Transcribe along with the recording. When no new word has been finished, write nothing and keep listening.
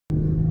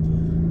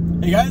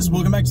Hey guys,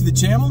 welcome back to the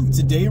channel.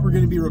 Today we're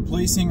going to be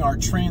replacing our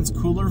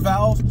trans-cooler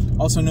valve,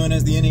 also known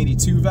as the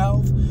N82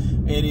 valve.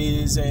 It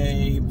is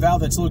a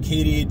valve that's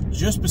located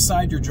just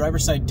beside your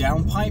driver's side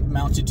downpipe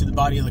mounted to the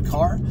body of the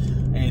car.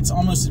 It's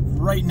almost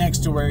right next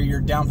to where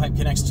your downpipe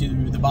connects to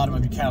the bottom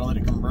of your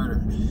catalytic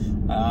converter.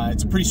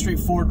 It's a pretty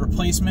straightforward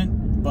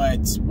replacement,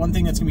 but one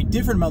thing that's going to be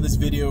different about this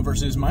video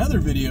versus my other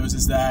videos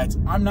is that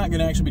I'm not going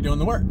to actually be doing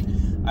the work.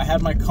 I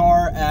have my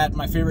car at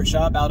my favorite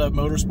shop out of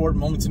Motorsport,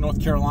 Wilmington,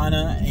 North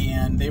Carolina,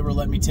 and they were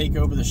letting me take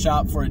over the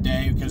shop for a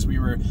day because we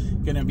were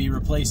going to be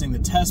replacing the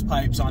test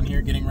pipes on here,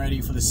 getting ready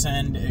for the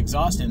Send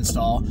exhaust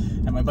install.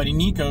 And my buddy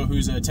Nico,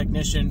 who's a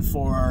technician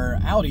for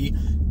Audi,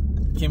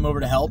 came over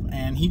to help,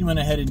 and he went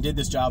ahead and did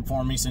this job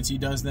for me since he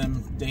does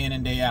them day in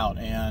and day out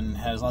and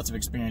has lots of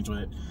experience with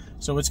it.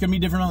 So what's going to be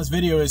different on this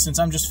video is, since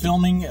I'm just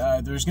filming,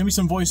 there's going to be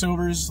some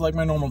voiceovers like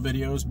my normal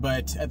videos,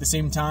 but at the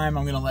same time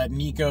I'm going to let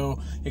Nico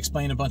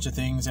explain a bunch of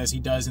things as he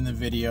does in the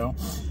video.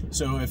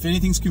 So if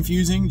anything's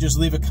confusing, just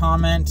leave a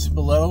comment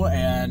below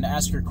and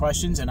ask your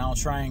questions, and I'll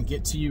try and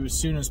get to you as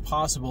soon as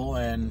possible.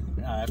 And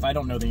if I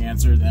don't know the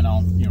answer, then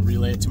I'll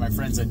relay it to my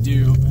friends that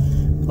do.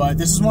 But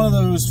this is one of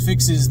those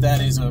fixes that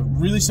is a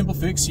really simple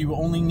fix. You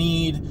only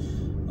need,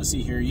 let's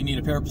see here, you need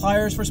a pair of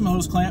pliers for some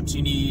hose clamps.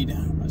 You need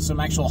some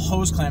actual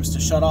hose clamps to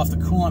shut off the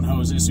coolant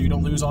hoses so you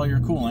don't lose all your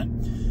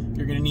coolant.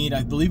 You're going to need,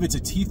 I believe it's a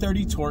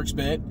T30 Torx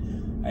bit,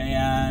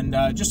 and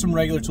just some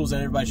regular tools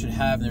that everybody should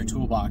have in their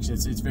toolbox.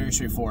 It's very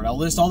straightforward. I'll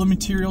list all the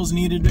materials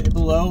needed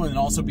below, and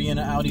also be in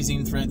an Audi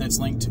zine thread that's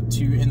linked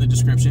to in the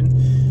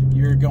description.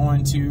 You're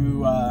going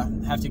to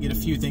have to get a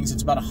few things.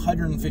 It's about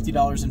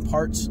 $150 in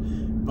parts,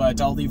 but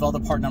I'll leave all the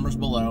part numbers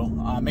below.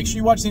 Make sure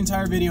you watch the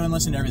entire video and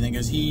listen to everything,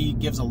 because he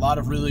gives a lot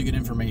of really good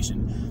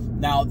information.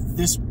 Now,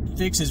 this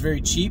fix is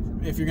very cheap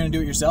if you're going to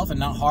do it yourself and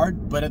not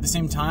hard, but at the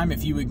same time,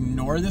 if you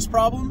ignore this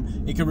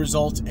problem, it could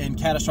result in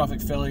catastrophic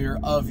failure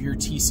of your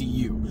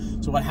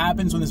TCU. So what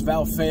happens when this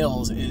valve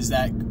fails is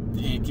that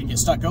it can get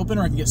stuck open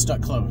or it can get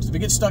stuck closed. If it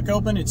gets stuck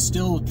open, it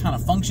still kind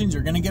of functions.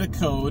 You're going to get a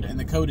code, and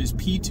the code is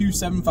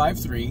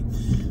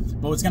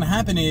P2753. But what's going to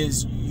happen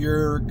is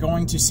you're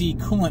going to see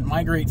coolant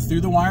migrate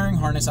through the wiring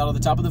harness out of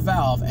the top of the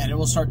valve, and it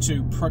will start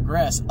to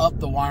progress up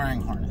the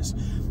wiring harness.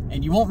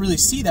 And you won't really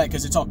see that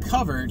because it's all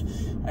covered,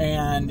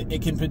 and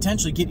it can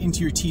potentially get into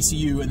your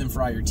TCU and then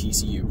fry your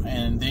TCU.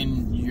 And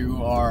then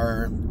you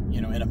are,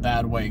 in a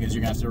bad way, because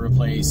you're going to have to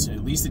replace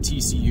at least the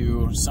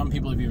TCU. Some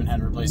people have even had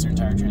to replace their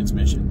entire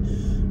transmission.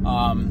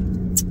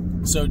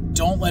 So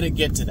don't let it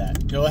get to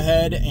that. Go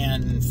ahead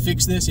and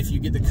fix this. If you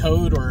get the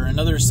code, or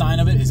another sign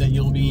of it is that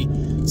you'll be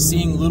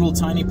seeing little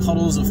tiny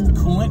puddles of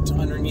coolant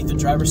underneath the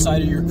driver's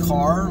side of your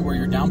car where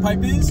your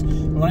downpipe is.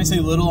 And when I say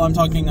little, I'm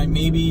talking like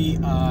maybe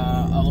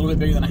a little bit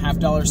bigger than a $half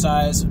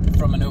size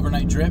from an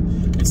overnight drip.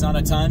 It's not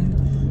a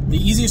ton. The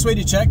easiest way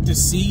to check to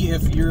see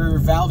if your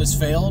valve has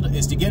failed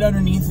is to get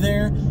underneath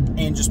there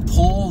and just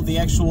pull the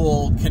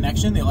actual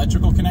connection, the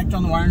electrical connector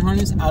on the wiring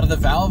harness, out of the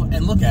valve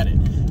and look at it.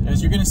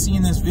 As you're going to see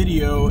in this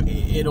video,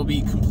 it'll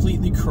be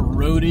completely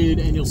corroded,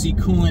 and you'll see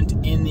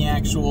coolant in the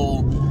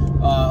actual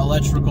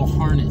electrical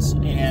harness,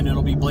 and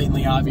it'll be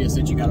blatantly obvious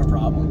that you got a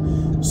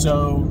problem.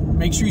 So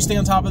make sure you stay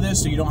on top of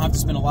this so you don't have to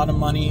spend a lot of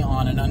money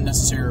on an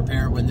unnecessary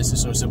repair when this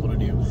is so simple to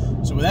do.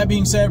 So with that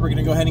being said, we're going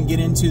to go ahead and get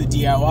into the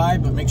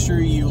DIY, but make sure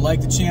you like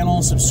the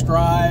channel,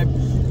 subscribe,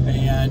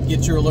 and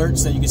get your alerts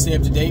so you can stay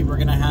up to date. We're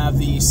going to have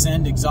the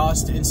Send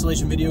exhaust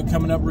installation video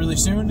coming up really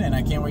soon, and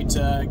I can't wait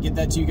to get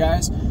that to you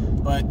guys.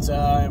 But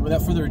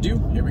without further ado,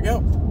 here we go.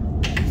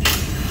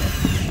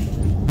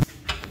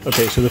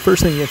 Okay, so the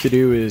first thing you have to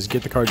do is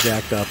get the car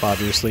jacked up,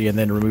 obviously, and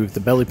then remove the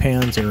belly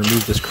pans and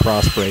remove this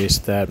cross brace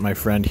that my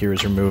friend here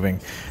is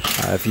removing.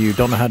 If you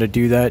don't know how to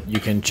do that, you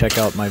can check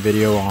out my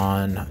video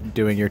on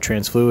doing your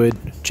trans fluid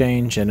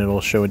change, and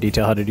it'll show in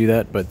detail how to do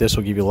that, but this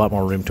will give you a lot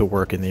more room to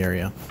work in the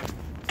area.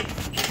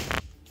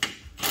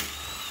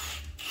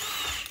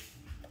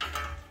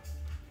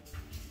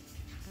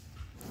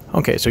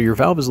 Okay, so your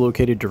valve is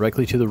located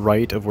directly to the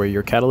right of where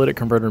your catalytic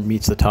converter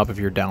meets the top of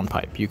your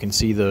downpipe. You can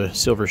see the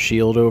silver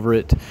shield over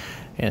it,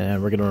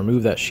 and we're going to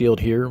remove that shield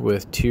here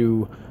with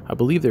two, I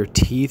believe they're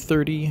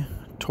T30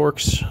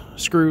 Torx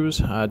screws.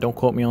 Don't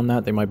quote me on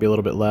that, they might be a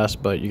little bit less,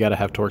 but you got to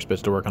have Torx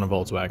bits to work on a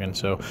Volkswagen.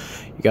 So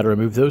you got to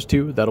remove those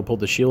two. That'll pull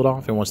the shield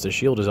off, and once the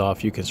shield is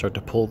off, you can start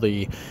to pull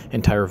the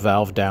entire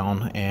valve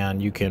down,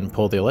 and you can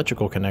pull the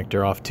electrical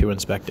connector off to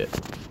inspect it.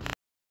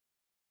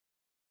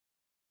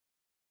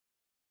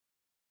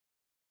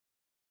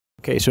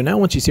 Okay, so now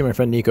once you see my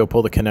friend Nico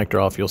pull the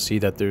connector off, you'll see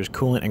that there's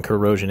coolant and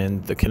corrosion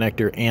in the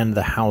connector and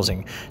the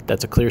housing.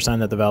 That's a clear sign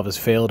that the valve has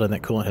failed and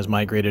that coolant has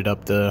migrated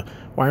up the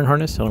wiring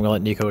harness, and I'm going to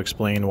let Nico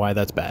explain why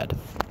that's bad.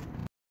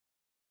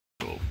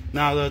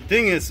 Now the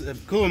thing is,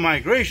 coolant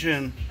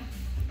migration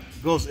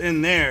goes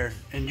in there,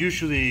 and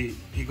usually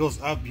it goes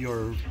up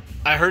your...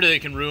 I heard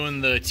it can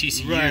ruin the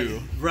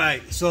TCU.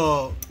 Right.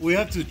 So we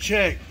have to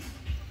check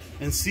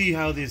and see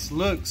how this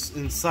looks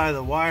inside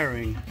the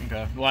wiring.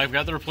 Okay. Well, I've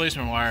got the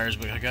replacement wires,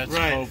 but I got to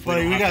hope but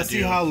we got to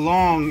see how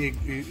long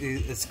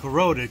it's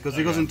corroded, because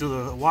it goes into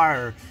the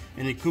wire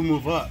and it could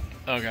move up.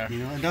 Okay. You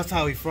know, and that's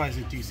how he fries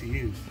the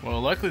TCU. Well,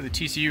 luckily the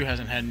TCU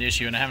hasn't had an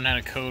issue, and I haven't had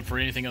a code for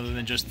anything other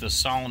than just the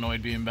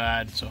solenoid being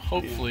bad. So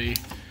hopefully. Yeah.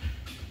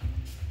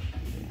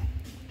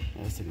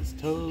 This thing is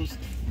toast.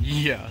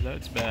 Yeah,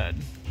 that's bad.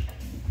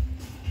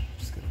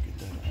 Just gotta get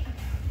that out.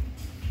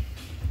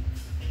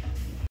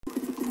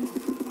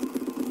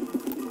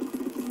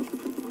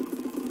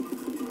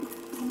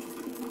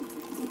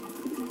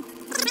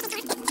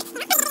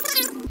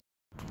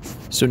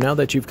 So now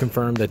that you've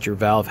confirmed that your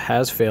valve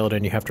has failed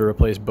and you have to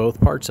replace both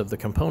parts of the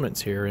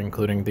components here,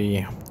 including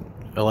the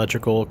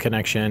electrical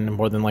connection,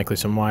 more than likely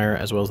some wire,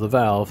 as well as the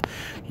valve,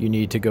 you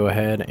need to go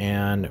ahead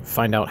and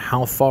find out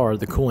how far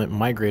the coolant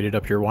migrated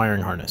up your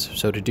wiring harness.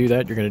 So to do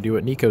that, you're going to do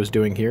what Nico's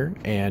doing here,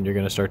 and you're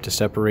going to start to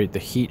separate the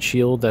heat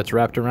shield that's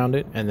wrapped around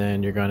it, and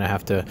then you're going to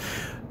have to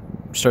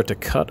start to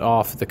cut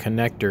off the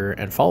connector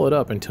and follow it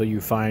up until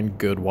you find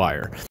good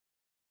wire.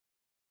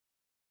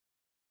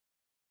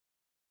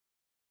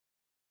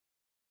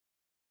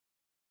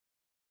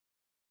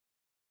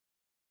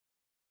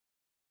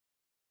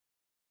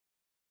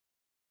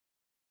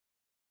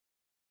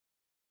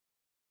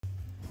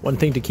 One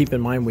thing to keep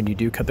in mind when you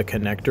do cut the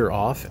connector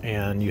off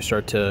and you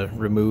start to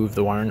remove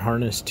the wiring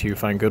harness to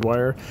find good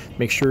wire,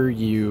 make sure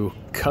you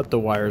cut the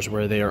wires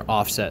where they are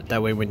offset.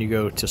 That way when you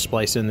go to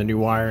splice in the new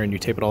wire and you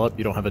tape it all up,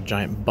 you don't have a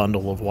giant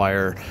bundle of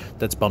wire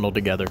that's bundled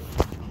together.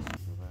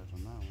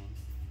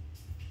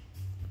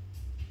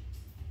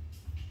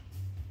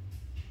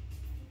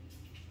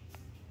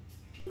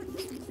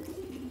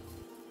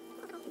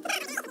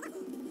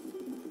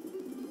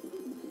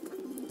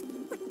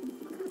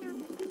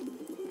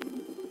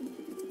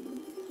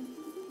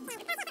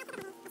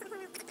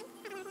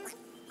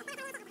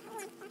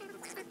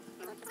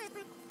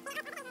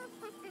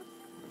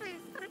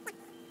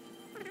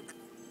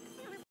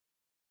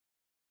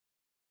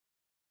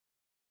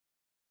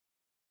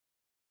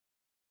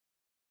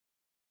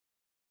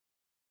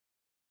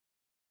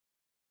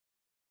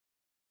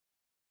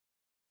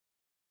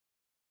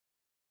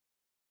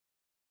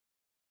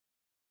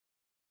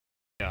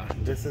 Yeah.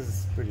 This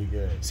is pretty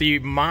good. See,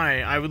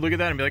 I would look at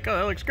that and be like, oh,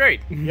 that looks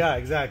great. Yeah,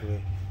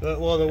 exactly.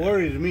 Well, the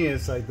worry to me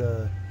is like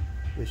the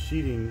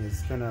sheeting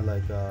is kind of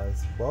like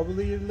it's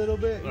bubbly a little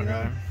bit. You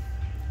know?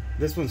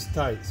 This one's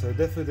tight, so it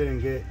definitely didn't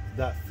get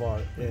that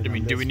far in. I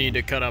mean, do we need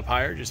to cut up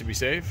higher just to be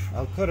safe?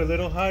 I'll cut a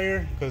little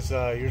higher because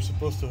you're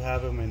supposed to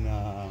have them in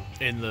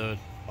the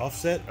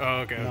offset.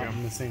 Oh, okay, not okay.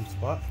 in the same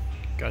spot.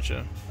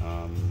 Gotcha.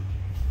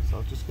 So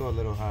I'll just go a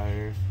little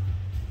higher.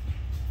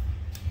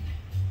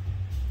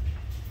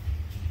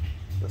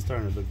 That's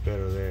starting to look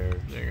better there.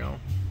 There you go.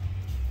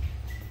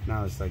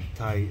 Now it's like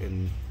tight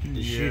and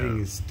the sheeting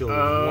is still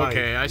white.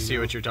 Okay, I see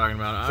what you're talking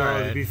about. So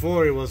All right.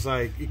 before it was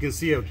like, you can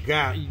see a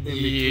gap in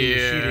between the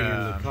sheeting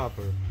and the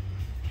copper.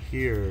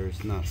 Here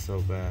it's not so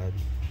bad.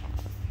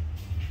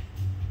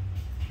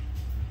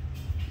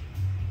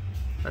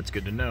 That's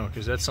good to know,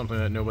 because that's something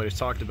that nobody's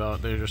talked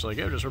about. They're just like,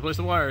 yeah, just replace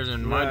the wires,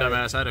 and my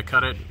dumbass had to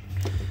cut it.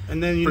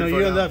 And then, you know,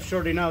 you end up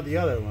shorting out the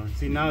other one.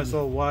 See, now it's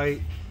all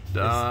white. It's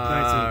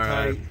nice and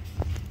tight. Right.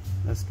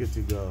 That's good to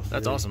go.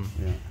 That's awesome.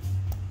 Yeah.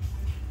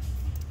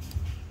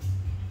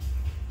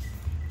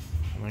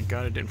 Oh my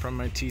god, it didn't from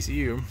my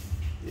TCU.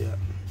 Yeah.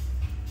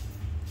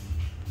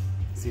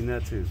 Seen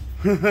that too.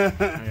 Yeah,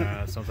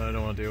 that's something I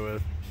don't want to deal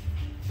with.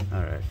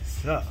 Alright,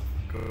 so.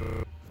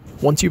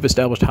 Once you've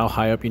established how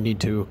high up you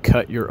need to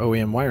cut your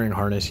OEM wiring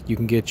harness, you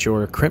can get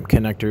your crimp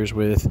connectors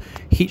with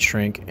heat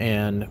shrink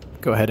and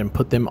go ahead and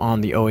put them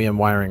on the OEM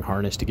wiring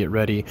harness to get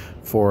ready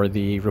for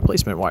the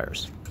replacement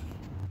wires.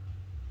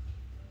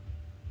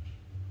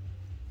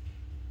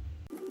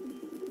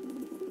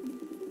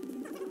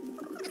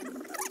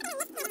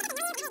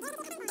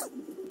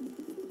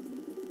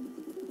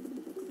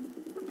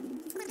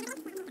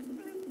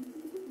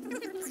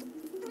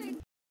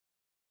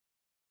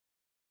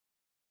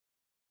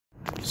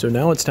 So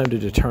now it's time to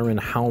determine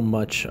how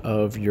much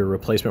of your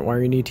replacement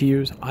wire you need to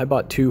use. I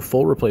bought 2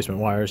 full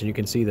replacement wires, and you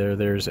can see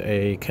there's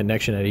a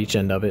connection at each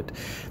end of it.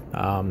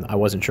 I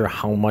wasn't sure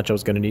how much I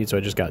was going to need, so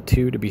I just got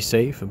 2 to be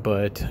safe,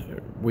 but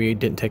we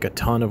didn't take a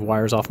ton of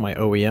wires off my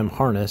OEM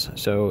harness,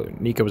 so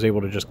Nico was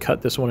able to just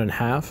cut this one in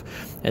half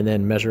and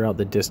then measure out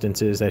the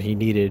distances that he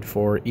needed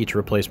for each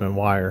replacement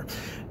wire.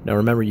 Now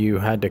remember, you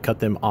had to cut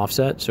them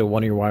offset, so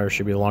one of your wires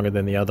should be longer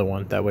than the other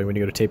one. That way when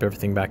you go to tape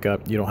everything back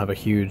up, you don't have a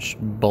huge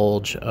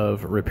bulge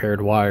of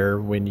repaired wire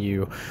when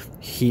you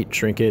heat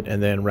shrink it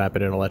and then wrap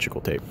it in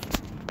electrical tape.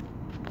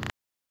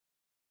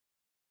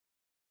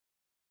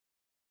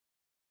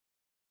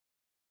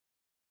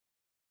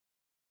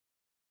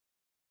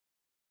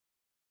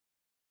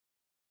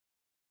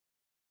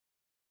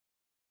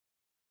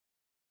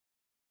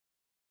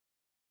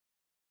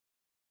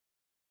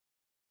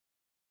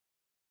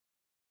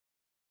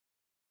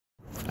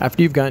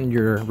 After you've gotten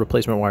your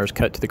replacement wires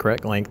cut to the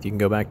correct length, you can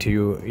go back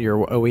to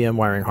your OEM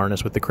wiring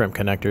harness with the crimp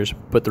connectors,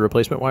 put the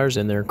replacement wires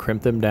in there,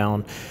 crimp them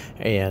down,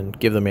 and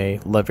give them a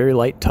very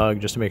light tug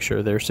just to make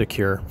sure they're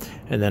secure.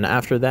 And then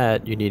after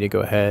that, you need to go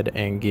ahead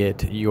and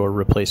get your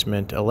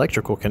replacement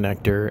electrical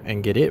connector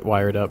and get it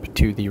wired up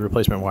to the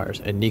replacement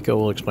wires. And Nico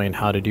will explain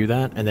how to do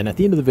that. And then at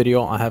the end of the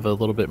video, I'll have a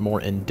little bit more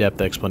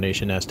in-depth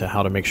explanation as to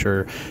how to make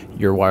sure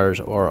your wires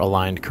are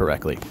aligned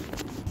correctly.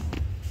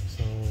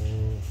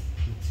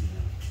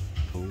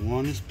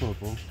 One is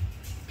purple,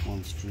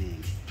 one's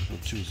green, or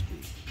two's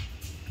green.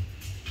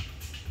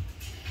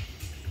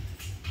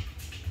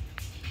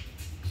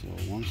 So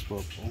one's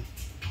purple.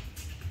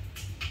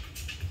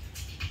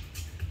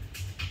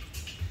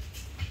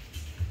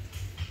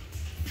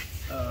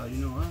 You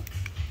know what?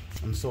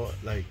 I'm so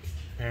like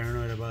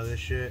paranoid about this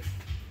shit.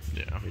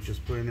 Yeah. They're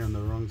just putting in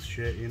the wrong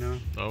shit, you know?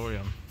 Oh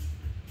yeah.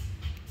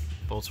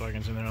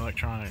 Volkswagen's in their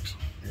electronics.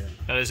 Yeah.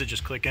 Now, is it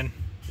just clicking?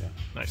 Yeah.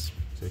 Nice.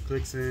 So it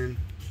clicks in.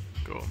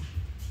 Cool.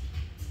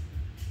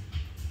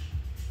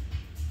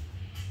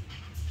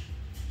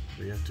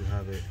 But you have to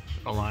have it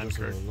Aligned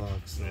correct. Lock,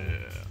 so.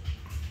 Yeah.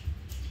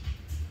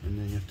 And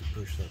then you have to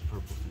push that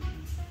purple thing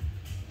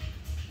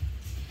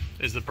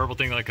in. Is the purple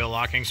thing like a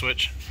locking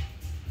switch?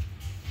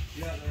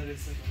 Yeah, that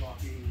is like a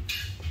locking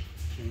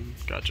thing.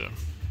 Gotcha.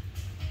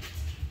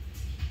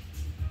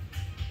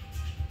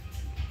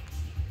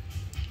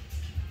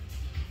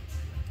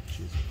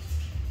 Jesus.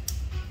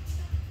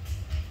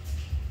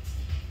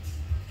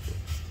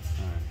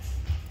 Alright.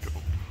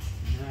 Cool.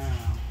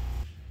 Now.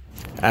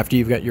 After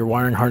you've got your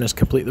wiring harness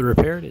completely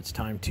repaired, it's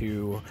time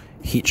to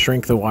heat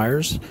shrink the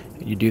wires.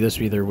 You do this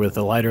either with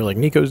a lighter like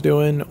Nico's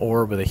doing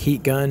or with a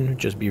heat gun.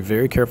 Just be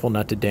very careful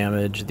not to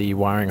damage the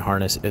wiring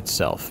harness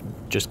itself.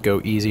 Just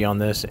go easy on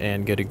this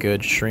and get a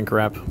good shrink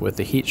wrap with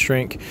the heat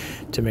shrink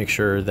to make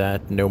sure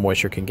that no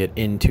moisture can get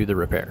into the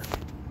repair.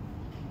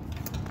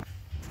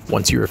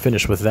 Once you are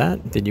finished with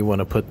that, then you want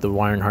to put the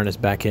wiring harness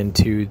back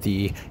into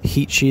the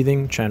heat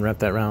sheathing, try and wrap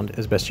that around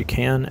as best you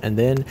can, and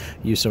then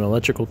use some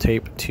electrical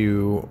tape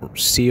to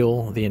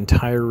seal the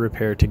entire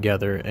repair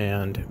together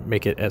and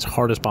make it as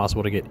hard as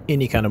possible to get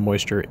any kind of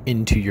moisture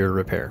into your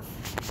repair.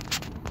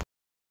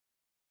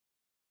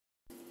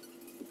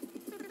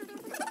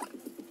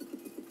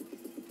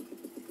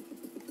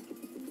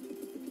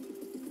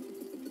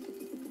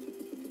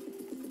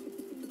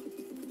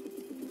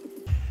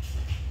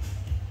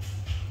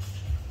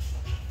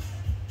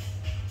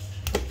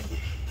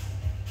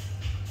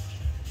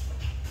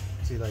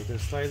 See, like they're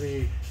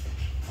slightly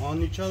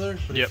on each other,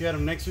 but Yep. if you had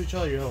them next to each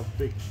other, you have a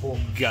big bulk.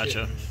 of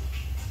Gotcha. shit.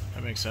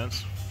 That makes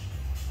sense.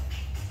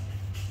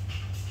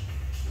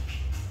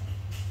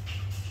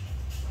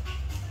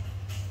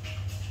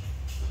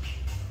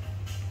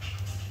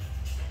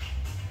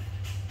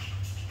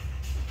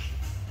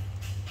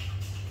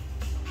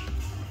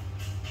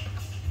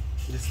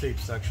 This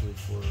tape's actually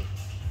for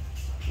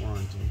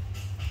warranty.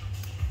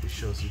 It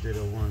shows you did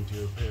a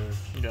warranty repair.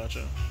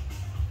 Gotcha.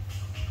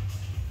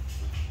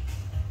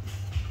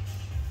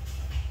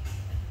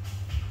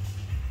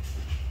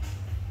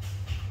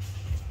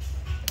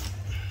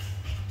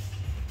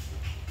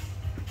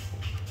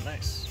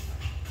 Nice.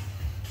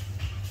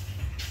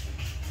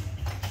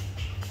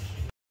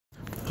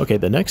 Okay,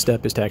 the next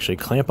step is to actually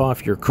clamp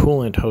off your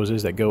coolant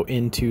hoses that go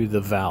into the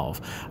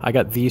valve. I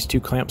got these two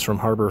clamps from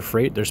Harbor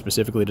Freight. They're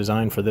specifically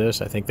designed for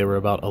this. I think they were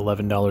about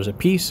 $11 a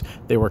piece.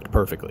 They worked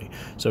perfectly.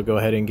 So go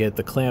ahead and get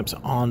the clamps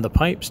on the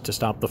pipes to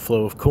stop the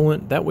flow of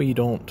coolant. That way you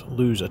don't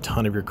lose a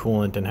ton of your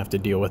coolant and have to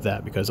deal with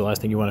that, because the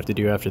last thing you want to have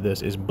to do after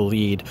this is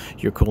bleed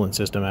your coolant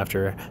system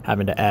after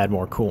having to add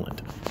more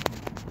coolant.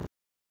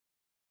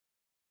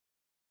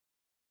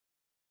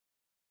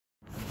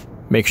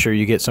 Make sure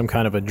you get some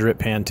kind of a drip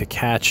pan to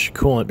catch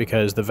coolant,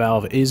 because the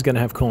valve is going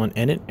to have coolant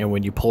in it, and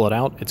when you pull it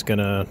out, it's going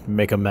to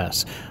make a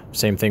mess.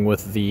 Same thing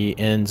with the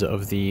ends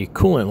of the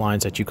coolant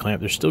lines that you clamp.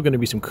 There's still going to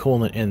be some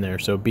coolant in there,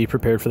 so be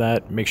prepared for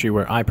that. Make sure you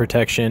wear eye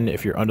protection.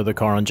 If you're under the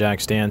car on jack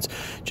stands,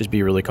 just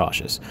be really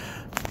cautious.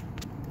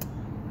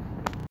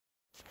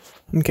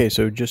 Okay,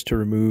 so just to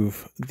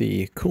remove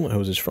the coolant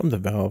hoses from the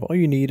valve, all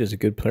you need is a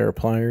good pair of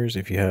pliers.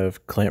 If you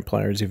have clamp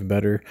pliers, even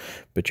better,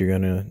 but you're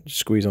going to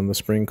squeeze on the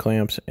spring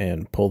clamps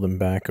and pull them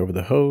back over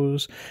the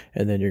hose,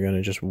 and then you're going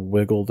to just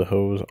wiggle the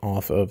hose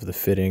off of the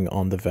fitting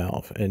on the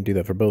valve, and do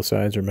that for both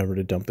sides. Remember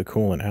to dump the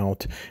coolant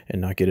out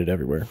and not get it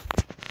everywhere.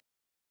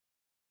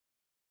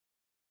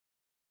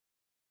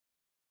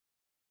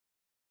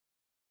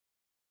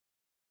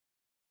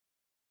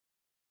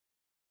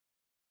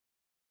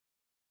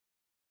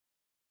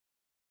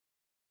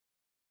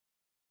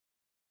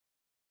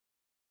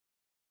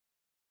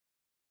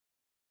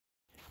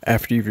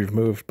 After you've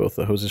removed both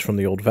the hoses from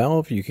the old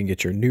valve, you can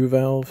get your new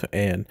valve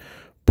and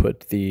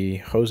put the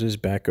hoses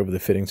back over the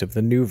fittings of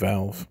the new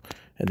valve,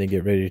 and then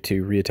get ready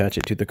to reattach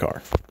it to the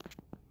car.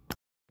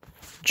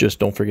 Just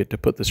don't forget to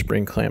put the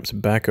spring clamps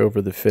back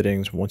over the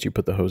fittings once you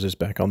put the hoses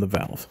back on the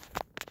valve.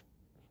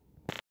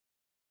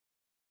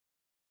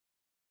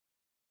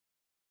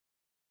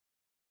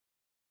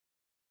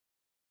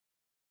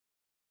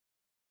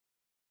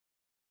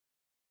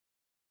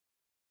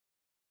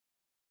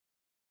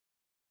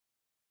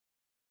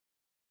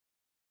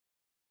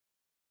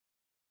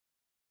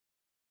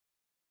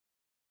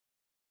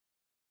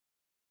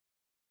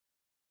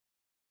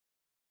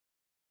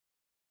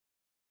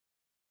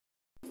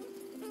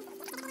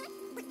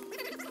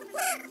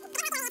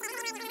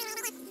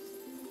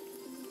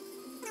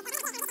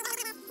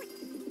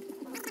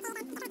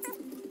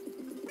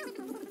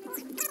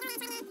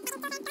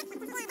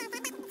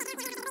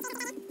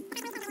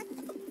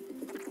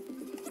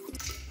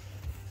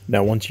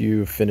 Now once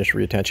you've finished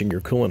reattaching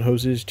your coolant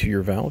hoses to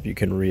your valve, you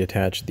can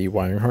reattach the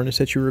wiring harness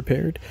that you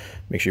repaired.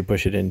 Make sure you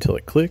push it in until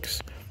it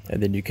clicks,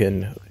 and then you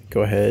can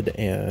go ahead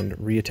and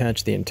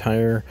reattach the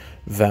entire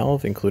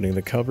valve, including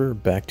the cover,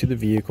 back to the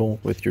vehicle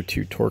with your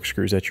 2 torque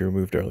screws that you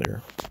removed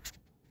earlier.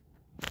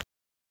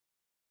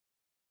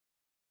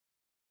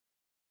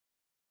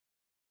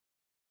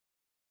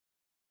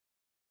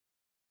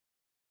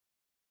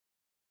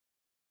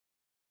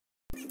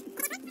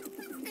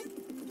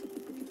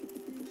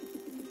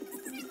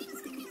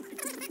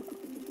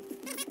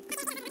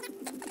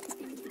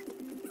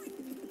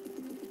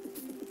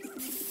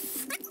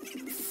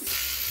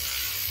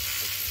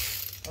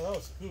 Oh, that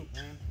was scoop,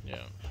 man. Yeah.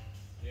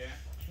 Yeah.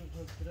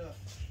 Hooked it up.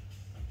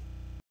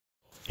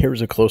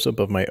 Here's a close-up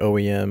of my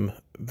OEM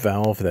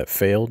valve that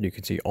failed. You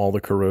can see all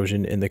the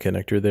corrosion in the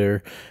connector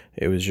there.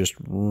 It was just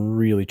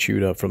really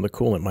chewed up from the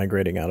coolant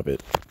migrating out of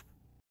it.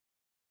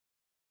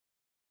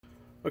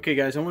 Okay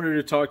guys, I wanted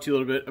to talk to you a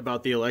little bit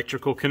about the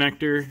electrical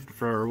connector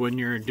for when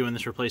you're doing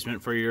this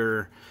replacement for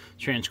your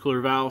trans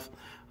cooler valve.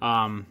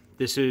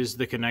 This is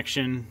the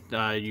connection.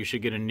 You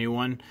should get a new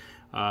one.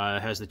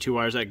 It has the 2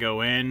 wires that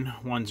go in.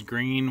 One's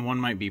green, one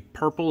might be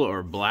purple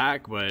or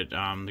black, but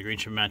the green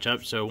should match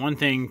up. So one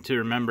thing to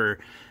remember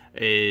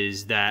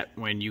is that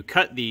when you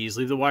cut these,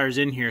 leave the wires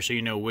in here so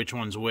you know which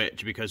one's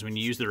which, because when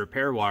you use the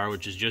repair wire,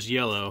 which is just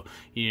yellow,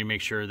 you need to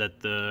make sure that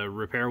the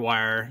repair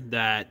wire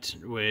that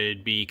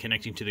would be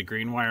connecting to the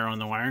green wire on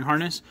the wiring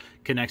harness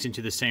connects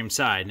into the same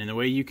side. And the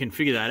way you can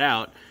figure that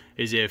out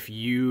is if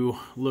you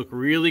look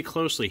really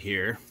closely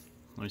here.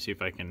 Let me see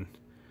if I can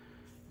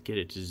get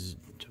it to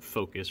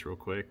focus real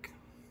quick.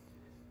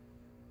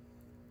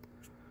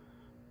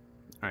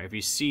 Alright, if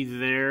you see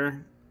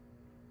there,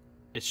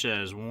 it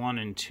says 1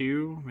 and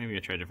 2. Maybe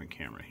I'll try a different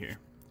camera here.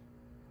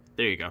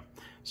 There you go.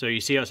 So you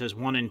see how it says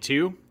 1 and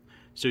 2?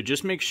 So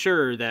just make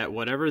sure that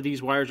whatever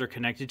these wires are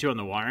connected to on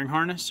the wiring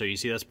harness, so you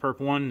see that's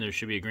purple one, there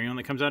should be a green one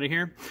that comes out of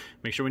here.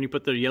 Make sure when you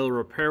put the yellow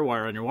repair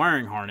wire on your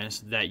wiring harness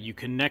that you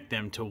connect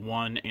them to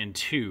 1 and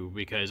 2,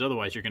 because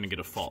otherwise you're going to get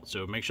a fault.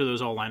 So make sure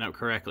those all line up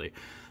correctly.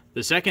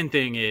 The second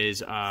thing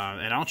is, and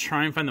I'll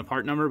try and find the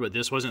part number, but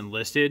this wasn't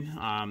listed.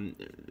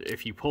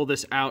 If you pull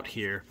this out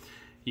here,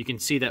 you can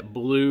see that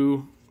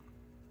blue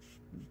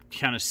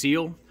kind of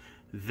seal.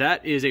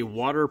 That is a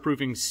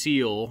waterproofing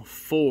seal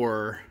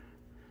for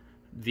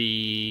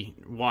the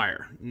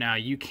wire. Now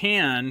you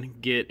can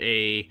get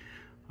a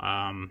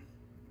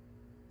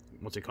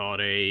what's it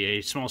called,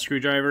 a small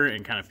screwdriver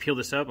and kind of peel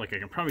this up. Like I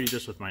can probably do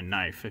this with my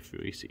knife if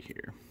we see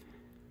here.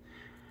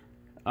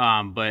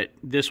 But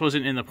this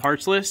wasn't in the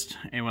parts list,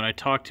 and when I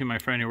talked to my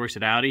friend who works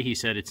at Audi, he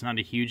said it's not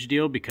a huge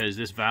deal because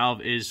this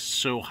valve is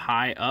so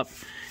high up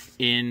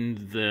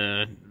in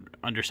the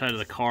underside of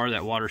the car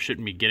that water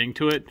shouldn't be getting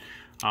to it.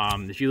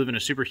 If you live in a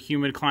super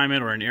humid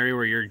climate or an area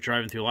where you're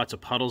driving through lots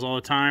of puddles all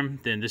the time,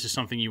 then this is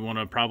something you want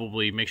to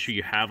probably make sure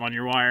you have on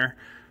your wire.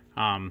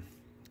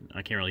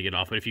 I can't really get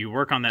off, but if you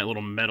work on that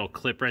little metal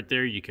clip right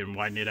there, you can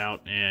widen it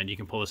out and you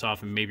can pull this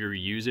off and maybe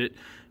reuse it.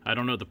 I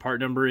don't know what the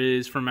part number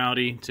is from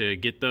Audi to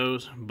get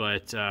those,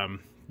 but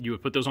you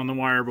would put those on the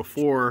wire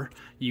before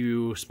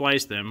you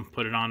splice them,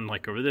 put it on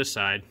like over this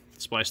side,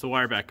 splice the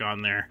wire back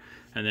on there,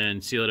 and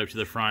then seal it up to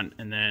the front,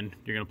 and then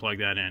you're going to plug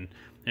that in.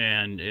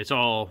 And it's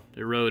all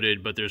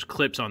eroded, but there's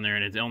clips on there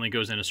and it only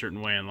goes in a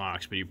certain way and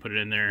locks, but you put it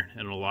in there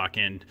and it'll lock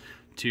in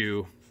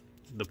to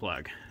the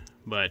plug.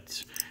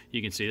 But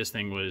you can see this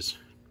thing was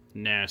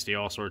nasty,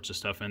 all sorts of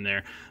stuff in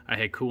there. I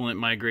had coolant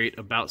migrate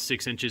about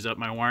 6 inches up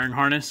my wiring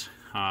harness.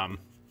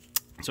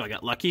 So I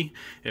got lucky.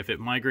 If it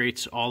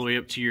migrates all the way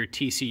up to your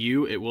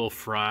TCU, it will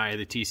fry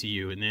the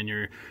TCU, and then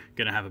you're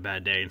going to have a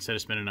bad day. Instead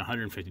of spending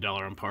 $150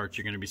 on parts,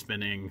 you're going to be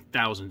spending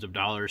thousands of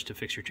dollars to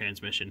fix your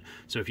transmission.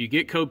 So if you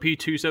get code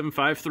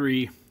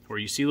P2753, or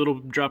you see little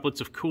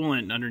droplets of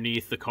coolant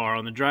underneath the car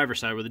on the driver's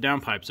side where the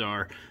downpipes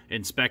are,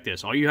 inspect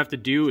this. All you have to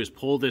do is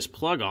pull this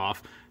plug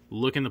off,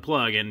 look in the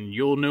plug, and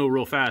you'll know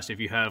real fast if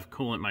you have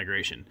coolant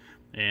migration.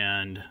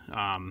 And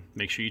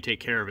make sure you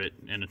take care of it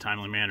in a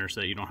timely manner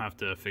so that you don't have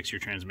to fix your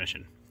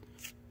transmission.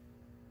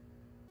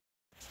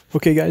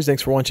 Okay guys,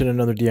 thanks for watching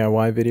another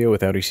DIY video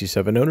with Audi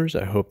C7 owners.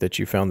 I hope that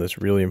you found this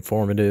really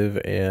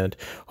informative, and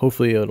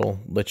hopefully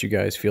it'll let you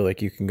guys feel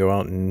like you can go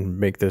out and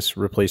make this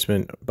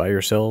replacement by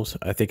yourselves.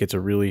 I think it's a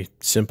really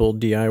simple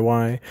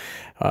DIY,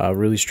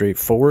 really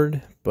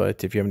straightforward,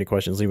 but if you have any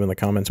questions, leave them in the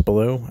comments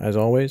below. As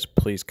always,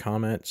 please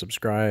comment,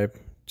 subscribe,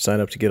 sign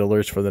up to get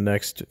alerts for the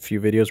next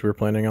few videos we're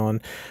planning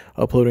on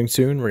uploading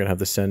soon. We're going to have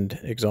the Send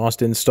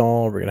exhaust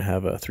install. We're going to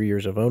have a 3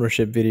 years of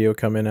ownership video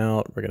coming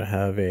out. We're going to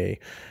have a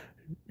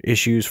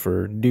issues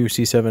for new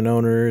C7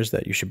 owners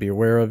that you should be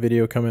aware of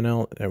video coming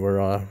out, and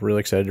we're really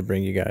excited to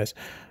bring you guys.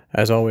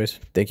 As always,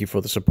 thank you for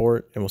the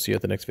support, and we'll see you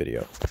at the next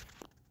video.